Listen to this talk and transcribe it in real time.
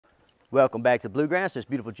Welcome back to Bluegrass this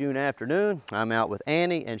beautiful June afternoon. I'm out with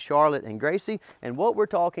Annie and Charlotte and Gracie, and what we're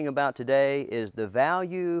talking about today is the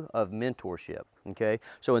value of mentorship. Okay,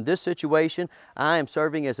 so in this situation, I am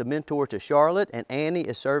serving as a mentor to Charlotte, and Annie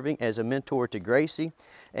is serving as a mentor to Gracie.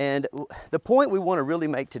 And the point we want to really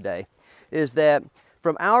make today is that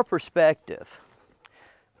from our perspective,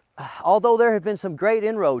 although there have been some great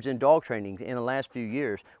inroads in dog training in the last few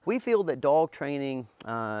years, we feel that dog training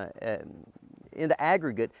in the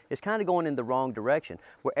aggregate is kind of going in the wrong direction,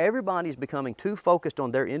 where everybody's becoming too focused on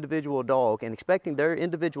their individual dog and expecting their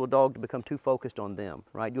individual dog to become too focused on them,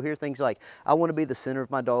 right? You'll hear things like, I want to be the center of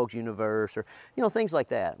my dog's universe, or, you know, things like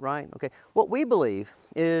that, right? Okay, what we believe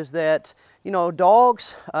is that, you know,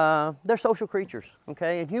 dogs, they're social creatures,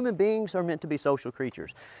 okay? And human beings are meant to be social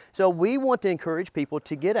creatures. So we want to encourage people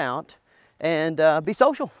to get out and be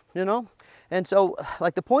social, you know? And so,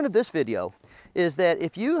 like, the point of this video is that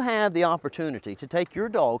if you have the opportunity to take your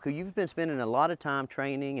dog, who you've been spending a lot of time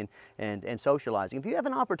training and socializing, if you have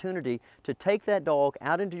an opportunity to take that dog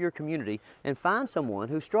out into your community and find someone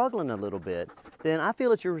who's struggling a little bit, then I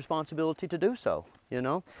feel it's your responsibility to do so, you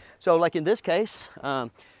know? So like in this case,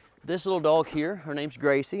 this little dog here, her name's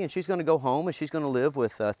Gracie, and she's going to go home and she's going to live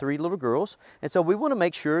with 3 little girls. And so we want to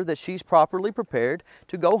make sure that she's properly prepared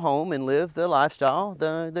to go home and live the lifestyle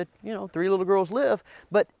that you know, 3 little girls live.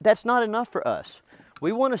 But that's not enough for us.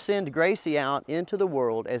 We want to send Gracie out into the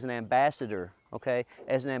world as an ambassador, okay,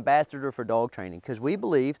 as an ambassador for dog training, because we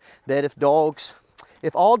believe that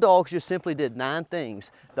if all dogs just simply did 9 things,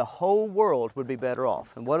 the whole world would be better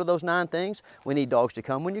off. And what are those 9 things? We need dogs to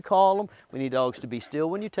come when you call them. We need dogs to be still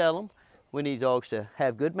when you tell them. We need dogs to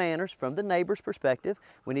have good manners from the neighbor's perspective.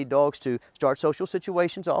 We need dogs to start social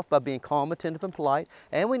situations off by being calm, attentive, and polite.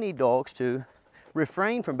 And we need dogs to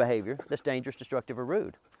refrain from behavior that's dangerous, destructive, or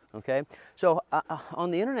rude. Okay, so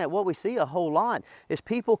on the internet, what we see a whole lot is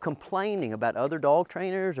people complaining about other dog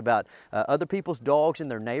trainers, about other people's dogs in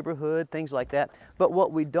their neighborhood, things like that. But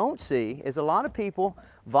what we don't see is a lot of people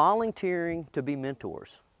volunteering to be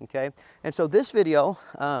mentors. Okay, and so this video,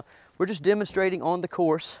 we're just demonstrating on the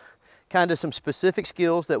course kind of some specific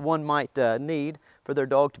skills that one might need for their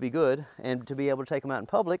dog to be good and to be able to take them out in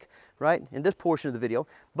public, right, in this portion of the video.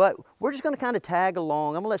 But we're just going to kind of tag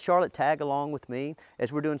along. I'm going to let Charlotte tag along with me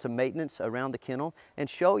as we're doing some maintenance around the kennel and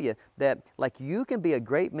show you that, like, you can be a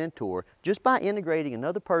great mentor just by integrating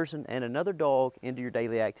another person and another dog into your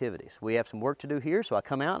daily activities. We have some work to do here, so I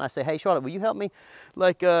come out and I say, hey, Charlotte, will you help me,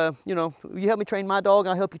 like, you know, will you help me train my dog and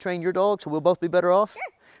I'll help you train your dog so we'll both be better off? Sure.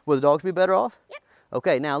 Will the dogs be better off? Yep.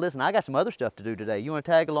 Okay, now listen, I got some other stuff to do today. You want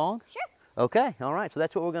to tag along? Sure. Okay, all right, so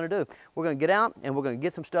that's what we're going to do. We're going to get out and we're going to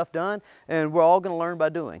get some stuff done, and we're all going to learn by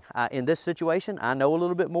doing. In this situation, I know a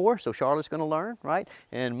little bit more, so Charlotte's going to learn, right?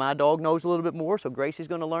 And my dog knows a little bit more, so Gracie's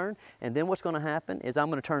going to learn. And then what's going to happen is I'm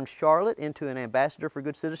going to turn Charlotte into an ambassador for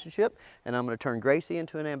good citizenship, and I'm going to turn Gracie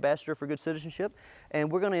into an ambassador for good citizenship, and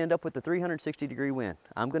we're going to end up with the 360-degree win.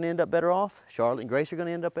 I'm going to end up better off, Charlotte and Gracie are going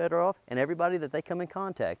to end up better off, and everybody that they come in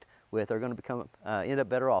contact with are going to end up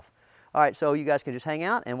better off. All right, so you guys can just hang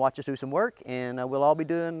out and watch us do some work, and we'll all be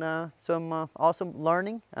doing some awesome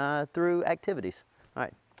learning through activities. All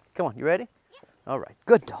right, come on, you ready? Yeah. All right,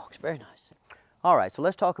 good dogs, very nice. All right, so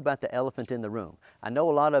let's talk about the elephant in the room. I know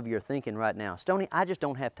a lot of you are thinking right now, Stonnie, I just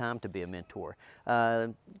don't have time to be a mentor.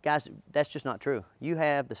 Guys, that's just not true. You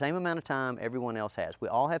have the same amount of time everyone else has. We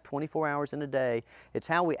all have 24 hours in a day. It's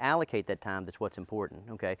how we allocate that time that's what's important,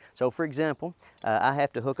 okay? So for example, I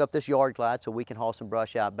have to hook up this yard glide so we can haul some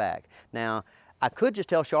brush out back. Now, I could just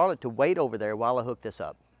tell Charlotte to wait over there while I hook this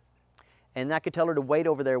up. And I could tell her to wait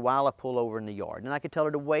over there while I pull over in the yard. And I could tell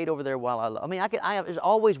her to wait over there while there's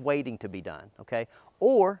always waiting to be done, okay?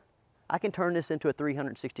 Or I can turn this into a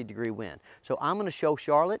 360-degree win. So I'm going to show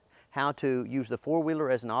Charlotte how to use the four-wheeler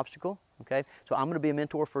as an obstacle, okay? So I'm going to be a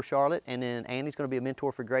mentor for Charlotte, and then Annie's going to be a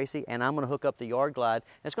mentor for Gracie, and I'm going to hook up the yard glide.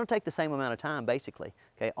 And it's going to take the same amount of time, basically,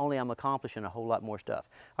 okay? Only I'm accomplishing a whole lot more stuff.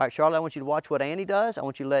 All right, Charlotte, I want you to watch what Annie does. I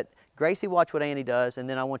want you to let Gracie watch what Annie does, and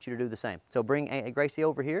then I want you to do the same. So bring Gracie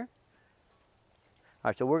over here. All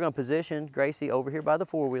right, so we're going to position Gracie over here by the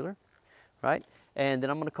four-wheeler, right? And then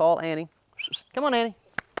I'm going to call Annie. Come on, Annie.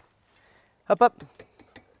 Up, up.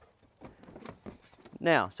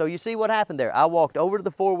 Now, so you see what happened there. I walked over to the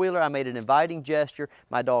four-wheeler. I made an inviting gesture.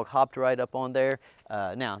 My dog hopped right up on there.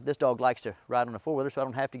 Now, this dog likes to ride on a four-wheeler, so I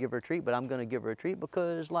don't have to give her a treat, but I'm going to give her a treat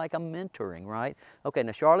because, like, I'm mentoring, right? Okay,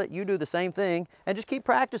 now, Charlotte, you do the same thing and just keep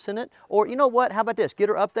practicing it. Or, you know what? How about this? Get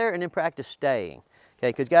her up there and then practice staying. Okay,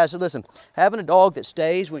 because guys, listen, having a dog that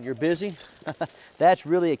stays when you're busy, that's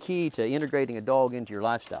really a key to integrating a dog into your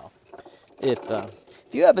lifestyle. If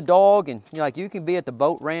if you have a dog and like you can be at the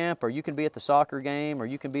boat ramp, or you can be at the soccer game, or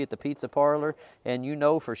you can be at the pizza parlor, and you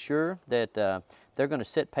know for sure that they're going to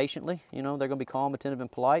sit patiently, they're going to be calm, attentive,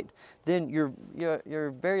 and polite, then you're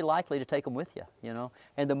very likely to take them with you,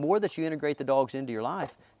 And the more that you integrate the dogs into your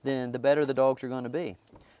life, then the better the dogs are going to be.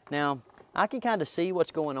 Now, I can kind of see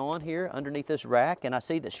what's going on here underneath this rack, and I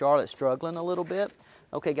see that Charlotte's struggling a little bit.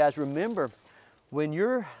 Okay, guys, remember, when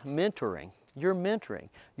you're mentoring,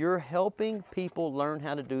 you're helping people learn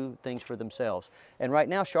how to do things for themselves. And right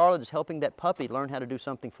now, Charlotte is helping that puppy learn how to do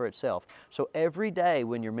something for itself. So every day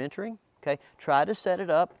when you're mentoring, okay, try to set it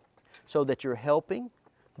up so that you're helping,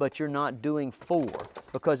 but you're not doing for.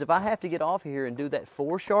 Because if I have to get off here and do that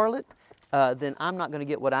for Charlotte, then I'm not going to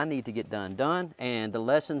get what I need to get done, and the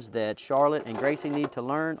lessons that Charlotte and Gracie need to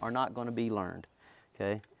learn are not going to be learned,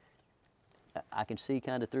 okay? I can see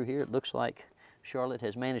kind of through here, it looks like Charlotte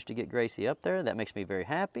has managed to get Gracie up there. That makes me very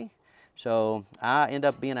happy. So I end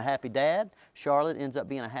up being a happy dad. Charlotte ends up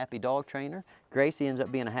being a happy dog trainer. Gracie ends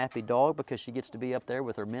up being a happy dog because she gets to be up there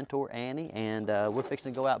with her mentor, Annie, and we're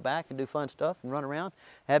fixing to go out back and do fun stuff and run around,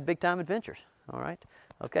 have big time adventures. All right.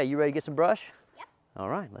 Okay, you ready to get some brush? Yep. All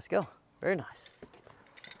right, let's go. Very nice.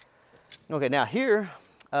 Okay, now here,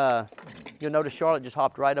 you'll notice Charlotte just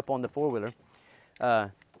hopped right up on the four-wheeler.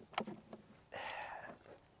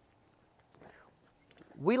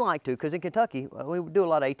 We like to, because in Kentucky, we do a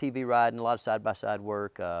lot of ATV riding, a lot of side-by-side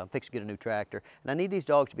work, fix to get a new tractor, and I need these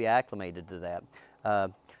dogs to be acclimated to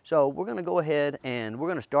that. So we're going to go ahead and we're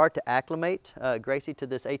going to start to acclimate Gracie to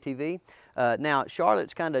this ATV. Now,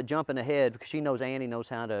 Charlotte's kind of jumping ahead because she knows Annie knows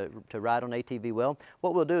how to ride on ATV well.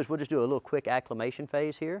 What we'll do is we'll just do a little quick acclimation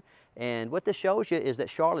phase here, and what this shows you is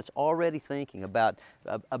that Charlotte's already thinking about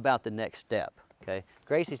the next step. Okay,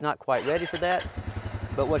 Gracie's not quite ready for that.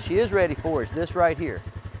 But what she is ready for is this right here.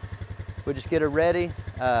 We'll just get her ready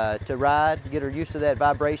to ride, get her used to that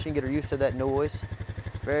vibration, get her used to that noise.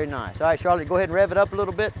 Very nice. All right, Charlotte, go ahead and rev it up a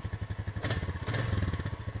little bit.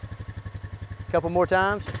 A couple more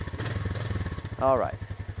times. All right,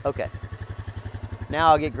 okay. Now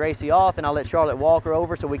I'll get Gracie off and I'll let Charlotte walk her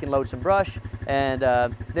over so we can load some brush. And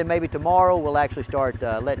then maybe tomorrow we'll actually start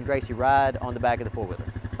letting Gracie ride on the back of the four-wheeler.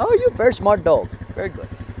 Oh, you're a very smart dog. Very good.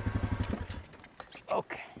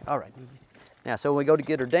 Okay, all right. Now, so when we go to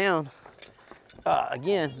get her down,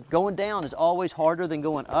 again, going down is always harder than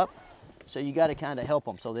going up, so you got to kind of help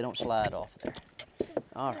them so they don't slide off there.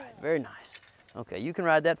 All right, very nice. Okay, you can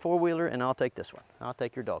ride that four-wheeler, and I'll take this one. I'll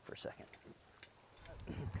take your dog for a second.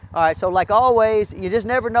 All right, so like always, you just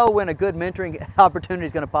never know when a good mentoring opportunity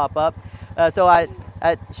is going to pop up.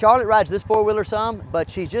 Charlotte rides this four-wheeler some, but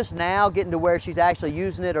she's just now getting to where she's actually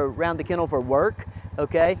using it around the kennel for work.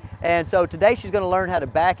 Okay, and so today she's going to learn how to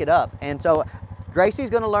back it up, and so Gracie's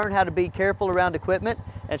going to learn how to be careful around equipment,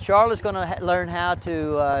 and Charlotte's going to learn how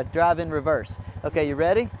to drive in reverse. Okay, you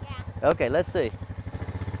ready? Yeah. Okay, let's see.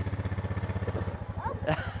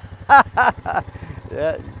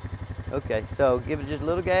 Yeah. Okay, so give it just a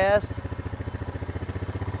little gas.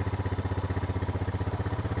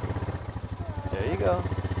 There you go.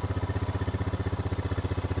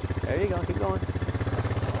 There you go, keep going.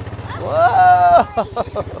 Whoa!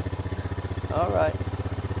 All right.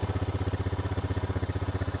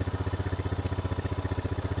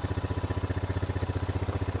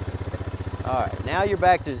 All right, now you're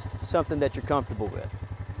back to something that you're comfortable with.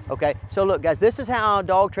 Okay, so look guys, this is how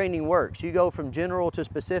dog training works. You go from general to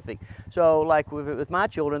specific. So like with my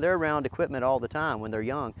children, they're around equipment all the time when they're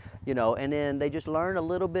young, and then they just learn a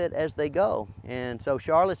little bit as they go. And so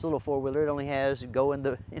Charlotte's little four-wheeler, it only has it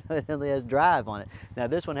only has drive on it. Now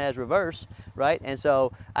this one has reverse, right? And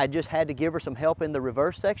so I just had to give her some help in the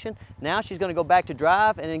reverse section. Now she's gonna go back to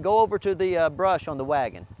drive and then go over to the brush on the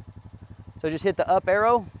wagon. So just hit the up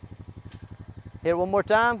arrow, hit it one more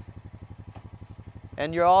time,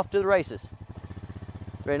 and you're off to the races.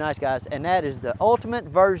 Very nice, guys. And that is the ultimate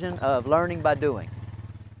version of learning by doing.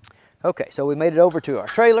 Okay, so we made it over to our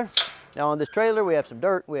trailer. Now on this trailer, we have some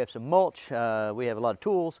dirt, we have some mulch, we have a lot of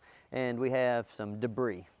tools, and we have some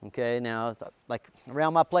debris. Okay, now like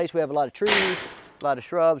around my place, we have a lot of trees, a lot of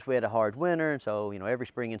shrubs. We had a hard winter, and so every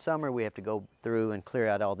spring and summer, we have to go through and clear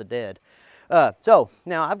out all the dead. So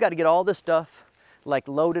now I've got to get all this stuff like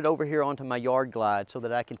loaded over here onto my yard glide so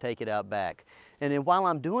that I can take it out back. And then while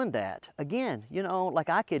I'm doing that, again, like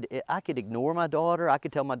I could ignore my daughter. I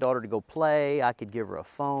could tell my daughter to go play. I could give her a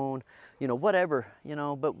phone, whatever,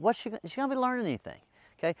 but she's gonna be learning anything.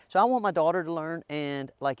 Okay, so I want my daughter to learn,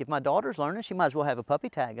 and like if my daughter's learning, she might as well have a puppy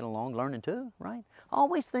tagging along learning too, right?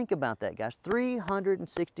 Always think about that, guys.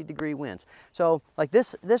 360-degree winds. So like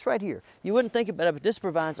this right here, you wouldn't think about it, but this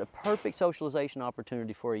provides a perfect socialization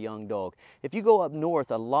opportunity for a young dog. If you go up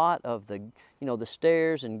north, a lot of the, the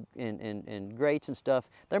stairs and grates and stuff,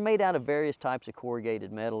 they're made out of various types of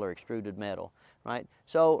corrugated metal or extruded metal, right?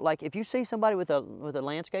 So like if you see somebody with a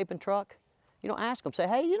landscaping truck, ask them, say,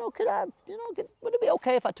 hey, would it be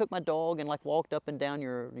okay if I took my dog and like walked up and down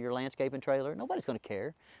your landscaping trailer? Nobody's gonna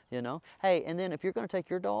care, Hey, and then if you're gonna take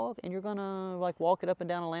your dog and you're gonna like walk it up and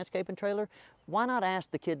down a landscaping trailer, why not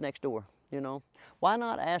ask the kid next door, Why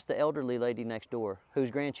not ask the elderly lady next door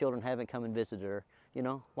whose grandchildren haven't come and visited her,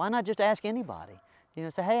 Why not just ask anybody?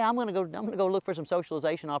 Say, hey, I'm gonna go look for some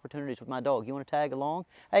socialization opportunities with my dog. You wanna tag along?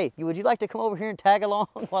 Hey, would you like to come over here and tag along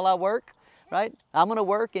while I work, right? I'm gonna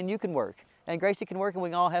work and you can work. And Gracie can work and we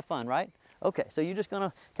can all have fun, right? Okay, so you're just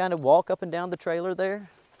gonna kind of walk up and down the trailer there,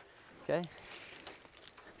 okay?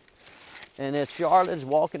 And as Charlotte is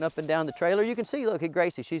walking up and down the trailer, you can see, look at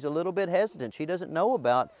Gracie, she's a little bit hesitant. She doesn't know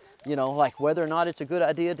about, like whether or not it's a good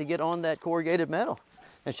idea to get on that corrugated metal.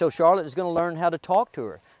 And so Charlotte is gonna learn how to talk to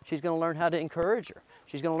her. She's gonna learn how to encourage her.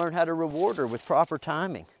 She's gonna learn how to reward her with proper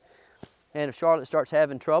timing. And if Charlotte starts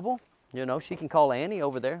having trouble, she can call Annie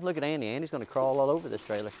over there. Look at Annie. Annie's gonna crawl all over this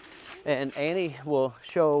trailer. And Annie will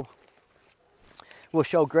show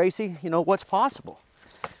Gracie, what's possible.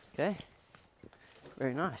 Okay,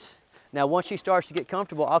 very nice. Now, once she starts to get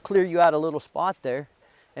comfortable, I'll clear you out a little spot there,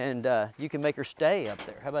 and you can make her stay up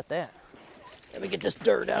there. How about that? Let me get this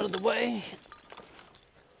dirt out of the way.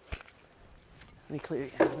 Let me clear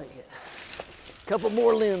you. Let me get a couple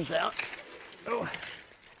more limbs out. Oh.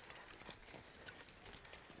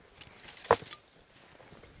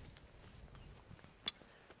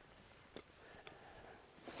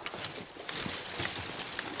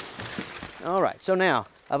 All right, so now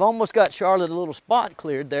I've almost got Charlotte a little spot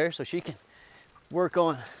cleared there so she can work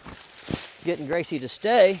on getting Gracie to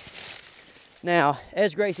stay. Now,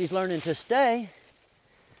 as Gracie's learning to stay,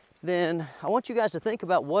 then I want you guys to think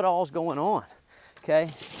about what all's going on, okay?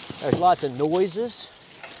 There's lots of noises,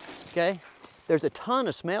 okay? There's a ton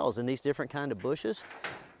of smells in these different kind of bushes.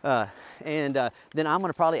 Then I'm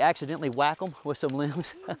gonna probably accidentally whack them with some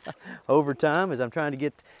limbs over time as I'm trying to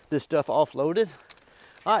get this stuff offloaded.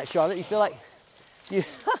 All right, Charlotte, you feel like you,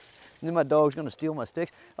 then my dog's gonna steal my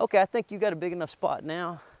sticks. Okay, I think you got a big enough spot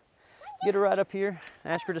now. Get her right up here,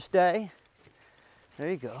 ask her to stay.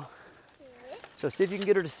 There you go. So see if you can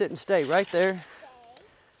get her to sit and stay right there.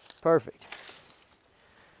 Perfect.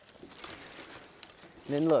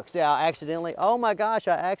 And then look, see how I accidentally, oh my gosh,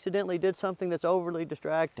 I accidentally did something that's overly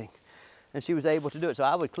distracting. And she was able to do it. So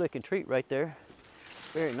I would click and treat right there.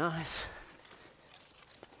 Very nice.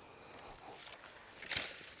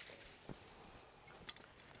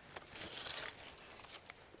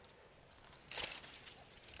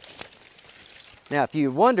 Now, if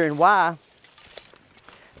you're wondering why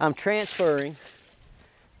I'm transferring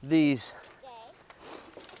these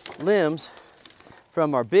limbs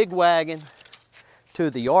from our big wagon to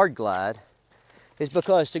the yard glide, is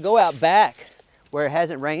because to go out back where it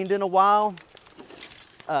hasn't rained in a while,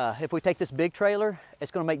 if we take this big trailer,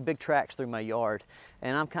 it's gonna make big tracks through my yard.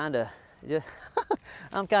 And I'm kinda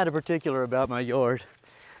particular about my yard.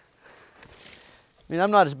 I mean,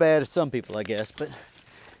 I'm not as bad as some people, I guess, but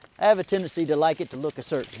I have a tendency to like it to look a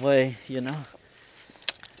certain way,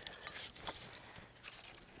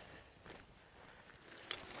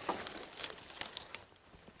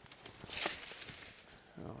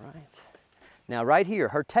 All right. Now right here,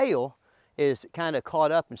 her tail is kind of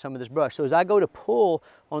caught up in some of this brush. So as I go to pull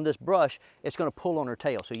on this brush, it's gonna pull on her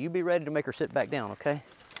tail. So you be ready to make her sit back down, okay?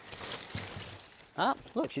 Ah,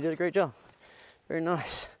 look, she did a great job. Very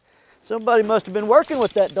nice. Somebody must have been working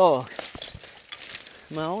with that dog.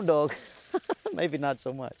 My own dog, maybe not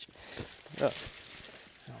so much. Oh.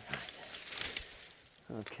 All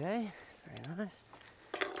right. Okay, very nice.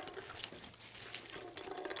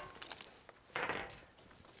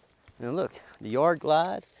 Now look, the yard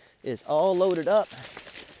glide is all loaded up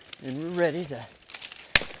and we're ready to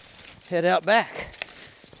head out back.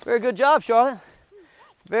 Very good job, Charlotte.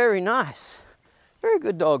 Very nice. Very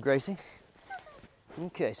good dog, Gracie.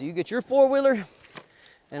 Okay, so you get your four-wheeler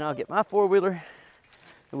and I'll get my four-wheeler.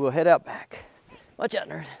 And we'll head out back. Watch out,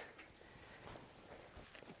 nerd.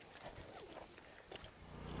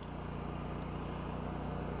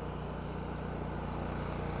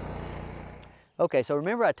 Okay, so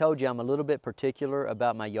remember I told you I'm a little bit particular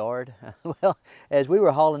about my yard? Well, as we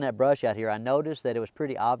were hauling that brush out here, I noticed that it was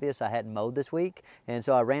pretty obvious I hadn't mowed this week, and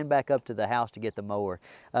so I ran back up to the house to get the mower.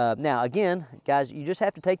 Now again, guys, you just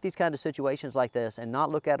have to take these kind of situations like this and not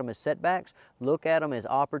look at them as setbacks, look at them as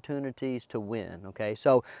opportunities to win, okay?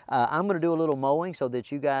 So I'm gonna do a little mowing so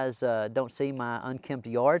that you guys don't see my unkempt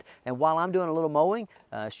yard, and while I'm doing a little mowing,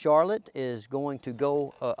 Charlotte is going to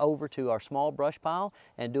go over to our small brush pile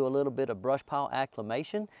and do a little bit of brush pile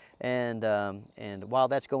acclimation, and while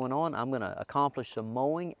that's going on, I'm going to accomplish some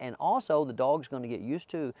mowing, and also the dog's going to get used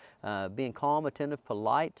to being calm, attentive,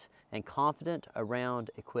 polite, and confident around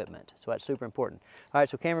equipment. So that's super important. All right,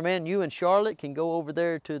 so cameraman, you and Charlotte can go over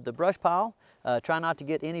there to the brush pile. Try not to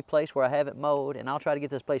get any place where I haven't mowed, and I'll try to get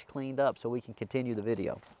this place cleaned up so we can continue the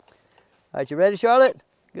video. All right, you ready, Charlotte?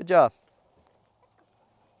 Good job.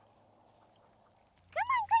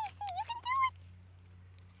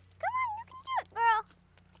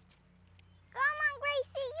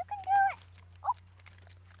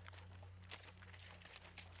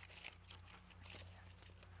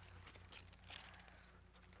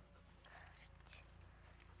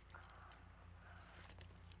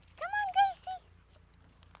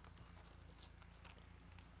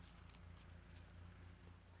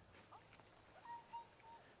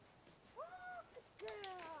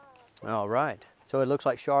 All right, so it looks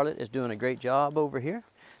like Charlotte is doing a great job over here.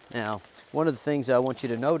 Now, one of the things I want you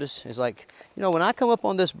to notice is, like, you know, when I come up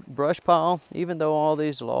on this brush pile, even though all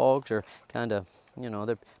these logs are kind of, you know,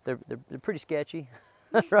 they're pretty sketchy,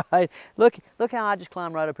 right? Look how I just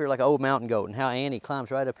climb right up here like an old mountain goat, and how Annie climbs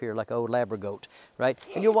right up here like an old Labrador goat, right?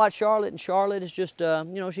 And you'll watch Charlotte, and Charlotte is just, you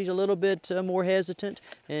know, she's a little bit more hesitant,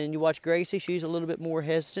 and you watch Gracie, she's a little bit more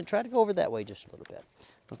hesitant. Try to go over that way just a little bit.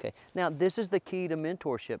 Okay, now this is the key to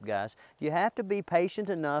mentorship, guys. You have to be patient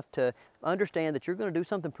enough to understand that you're going to do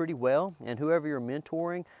something pretty well, and whoever you're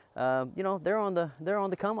mentoring, you know, they're on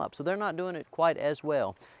the come up, so they're not doing it quite as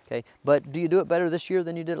well. Okay, but do you do it better this year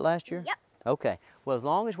than you did it last year? Yep. Okay, well, as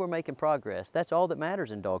long as we're making progress, that's all that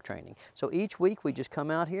matters in dog training. So each week we just come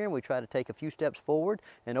out here and we try to take a few steps forward,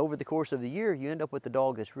 and over the course of the year you end up with a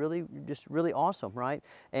dog that's really awesome, right?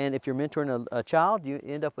 And if you're mentoring a child, you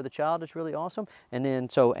end up with a child that's really awesome. And then,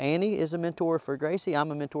 so Annie is a mentor for Gracie, I'm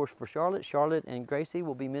a mentor for Charlotte. Charlotte and Gracie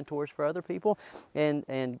will be mentors for other people,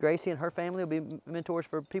 and Gracie and her family will be mentors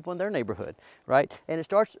for people in their neighborhood, right? And it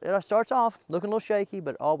starts off looking a little shaky,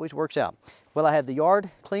 but it always works out. Well, I have the yard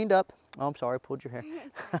cleaned up. Oh, I'm sorry, I pulled your hair.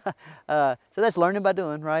 So that's learning by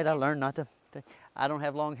doing, right? I learned not to I don't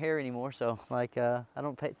have long hair anymore, so like I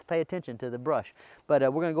don't pay attention to the brush. But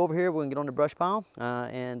we're gonna go over here, we're gonna get on the brush pile,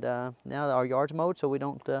 and now our yard's mowed, so we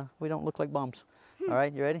don't look like bums. All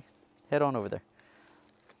right, you ready? Head on over there.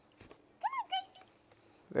 Come on, Gracie.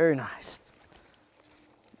 Very nice.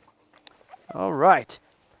 All right,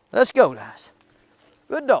 let's go, guys.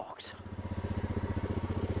 Good dogs.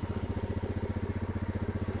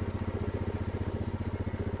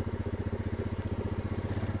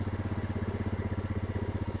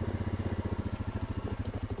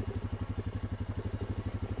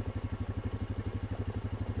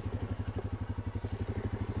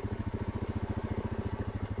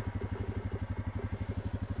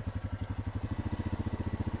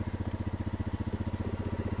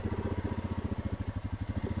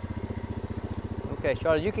 Okay,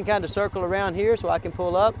 Charlotte, you can kind of circle around here so I can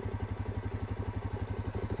pull up.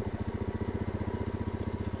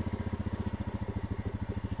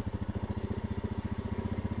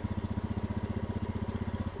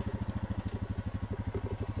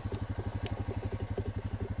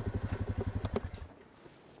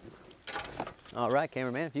 All right,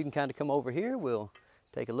 cameraman, if you can kind of come over here, we'll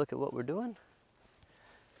take a look at what we're doing.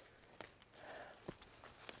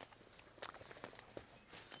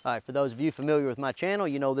 All right, for those of you familiar with my channel,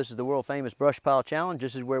 you know this is the world famous brush pile challenge.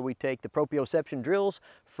 This is where we take the proprioception drills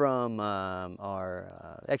from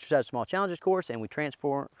our exercise small challenges course, and we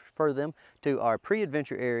transfer them to our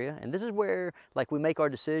pre-adventure area. And this is where, like, we make our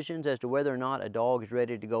decisions as to whether or not a dog is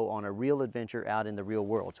ready to go on a real adventure out in the real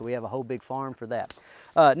world. So we have a whole big farm for that.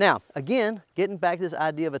 Now, again, getting back to this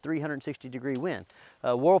idea of a 360-degree win.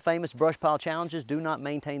 World famous brush pile challenges do not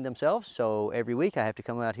maintain themselves, so every week I have to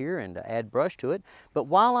come out here and add brush to it. But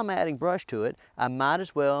while I'm adding brush to it, I might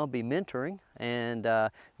as well be mentoring and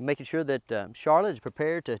making sure that Charlotte is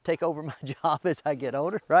prepared to take over my job as I get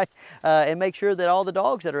older, right? And make sure that all the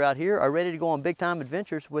dogs that are out here are ready to go on big time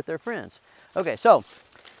adventures with their friends. Okay, so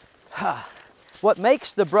what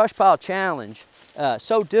makes the brush pile challenge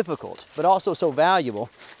so difficult, but also so valuable,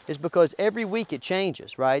 is because every week it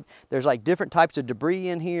changes, right? There's like different types of debris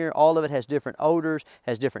in here. All of it has different odors,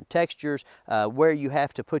 has different textures. Where you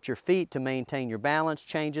have to put your feet to maintain your balance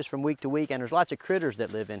changes from week to week, and there's lots of critters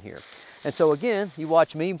that live in here. And so again, you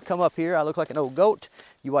watch me come up here, I look like an old goat.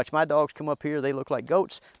 You watch my dogs come up here, they look like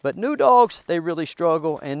goats. But new dogs, they really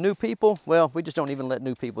struggle, and new people, well, we just don't even let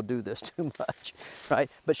new people do this too much, right?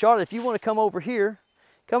 But Charlotte, if you want to come over here,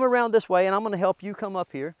 come around this way, and I'm going to help you come up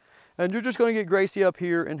here. And you're just going to get Gracie up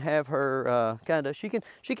here and have her she can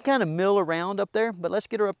kind of mill around up there, but let's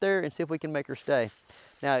get her up there and see if we can make her stay.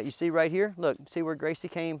 Now, you see right here, look, see where Gracie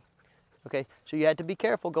came? Okay, so you had to be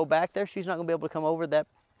careful. Go back there. She's not going to be able to come over that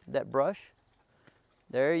brush.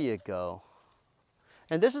 There you go.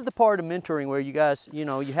 And this is the part of mentoring where you guys, you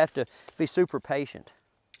know, you have to be super patient.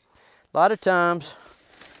 A lot of times,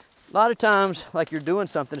 like you're doing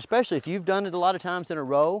something, especially if you've done it a lot of times in a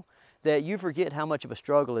row, that you forget how much of a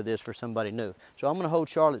struggle it is for somebody new. So I'm going to hold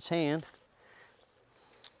Charlotte's hand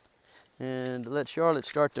and let Charlotte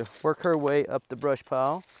start to work her way up the brush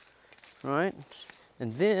pile, all right?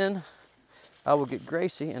 And then I will get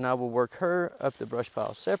Gracie and I will work her up the brush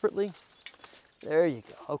pile separately. There you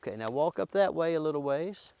go. Okay, now walk up that way a little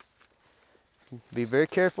ways. Be very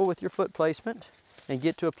careful with your foot placement and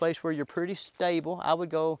get to a place where you're pretty stable. I would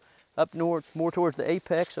go up north, more towards the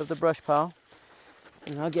apex of the brush pile.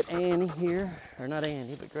 And I'll get Annie here, or not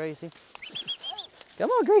Annie, but Gracie. Come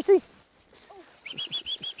on, Gracie.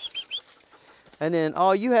 And then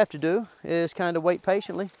all you have to do is kind of wait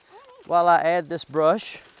patiently while I add this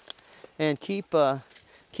brush and keep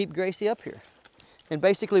Gracie up here. And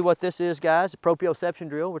basically what this is, guys, a proprioception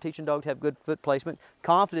drill. We're teaching dogs to have good foot placement.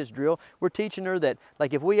 Confidence drill. We're teaching her that,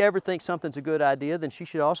 like, if we ever think something's a good idea, then she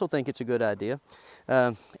should also think it's a good idea.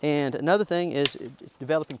 And another thing is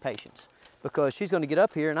developing patience, because she's going to get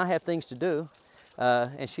up here and I have things to do,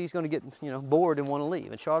 and she's going to get, you know, bored and want to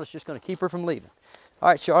leave. And Charlotte's just going to keep her from leaving. All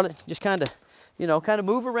right, Charlotte, just kind of, you know, kind of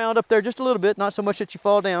move around up there just a little bit, not so much that you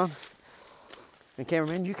fall down. And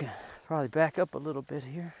cameraman, you can probably back up a little bit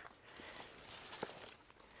here.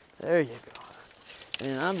 There you go.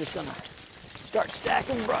 And I'm just gonna start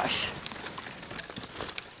stacking brush.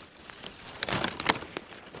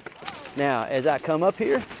 Now, as I come up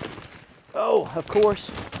here, oh, of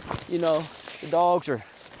course, you know, the dogs are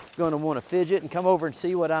gonna wanna fidget and come over and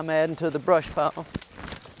see what I'm adding to the brush pile.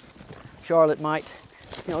 Charlotte might,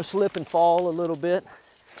 you know, slip and fall a little bit,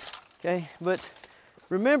 okay? But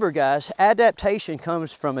remember, guys, adaptation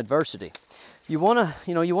comes from adversity. You wanna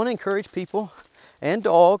encourage people and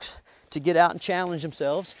dogs to get out and challenge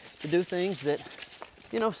themselves to do things that,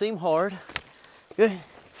 you know, seem hard, okay?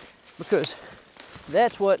 Because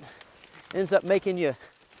that's what ends up making you,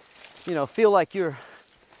 you know, feel like you're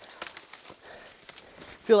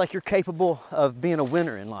capable of being a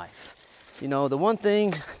winner in life. You know, the one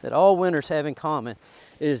thing that all winners have in common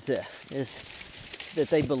is that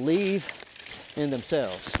they believe in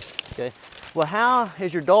themselves, okay? Well, how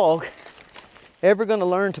is your dog ever going to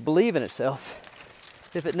learn to believe in itself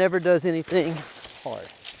if it never does anything hard?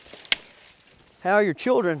 How are your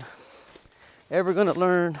children ever going to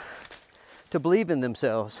learn to believe in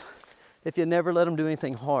themselves if you never let them do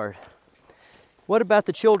anything hard? What about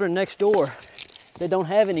the children next door that don't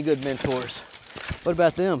have any good mentors? What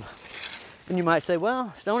about them? And you might say,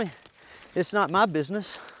 well, Stonnie, it's not my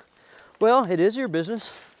business. Well, it is your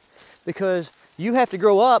business, because you have to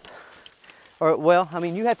grow up, or, well, I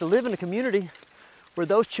mean, you have to live in a community where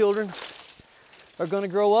those children are going to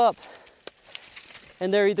grow up,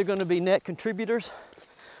 and they're either going to be net contributors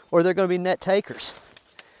or they're going to be net takers.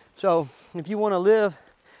 So if you want to live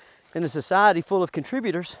in a society full of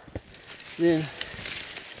contributors, then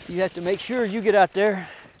you have to make sure you get out there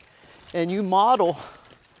and you model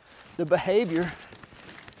the behavior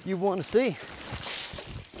you want to see,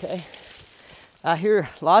 okay? I hear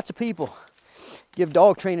lots of people give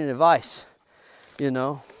dog training advice, you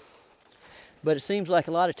know, but it seems like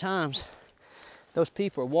a lot of times those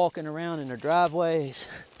people are walking around in their driveways,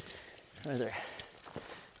 or they're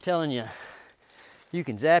telling you you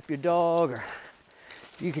can zap your dog, or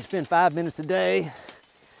you can spend 5 minutes a day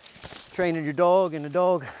training your dog, and the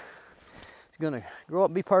dog is gonna grow up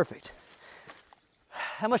and be perfect.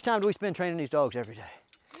 How much time do we spend training these dogs every day?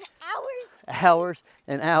 Hours. Hours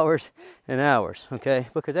and hours and hours, okay?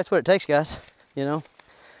 Because that's what it takes, guys, you know?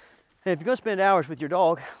 And if you're gonna spend hours with your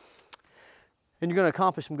dog and you're gonna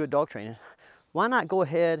accomplish some good dog training, why not go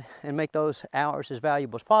ahead and make those hours as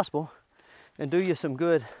valuable as possible and do you some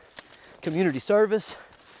good community service,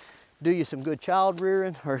 do you some good child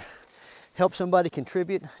rearing, or help somebody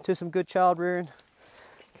contribute to some good child rearing,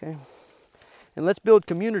 okay? And let's build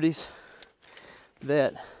communities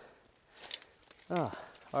that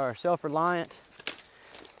are self-reliant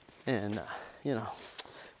and, you know,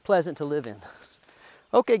 pleasant to live in.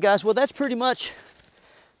 Okay, guys, well, that's pretty much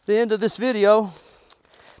the end of this video.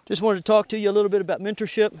 Just wanted to talk to you a little bit about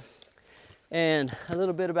mentorship and a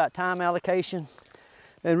little bit about time allocation,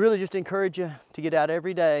 and really just encourage you to get out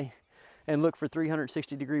every day and look for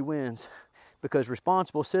 360-degree winds, because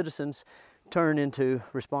responsible citizens turn into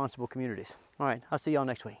responsible communities. All right, I'll see y'all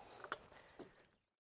next week.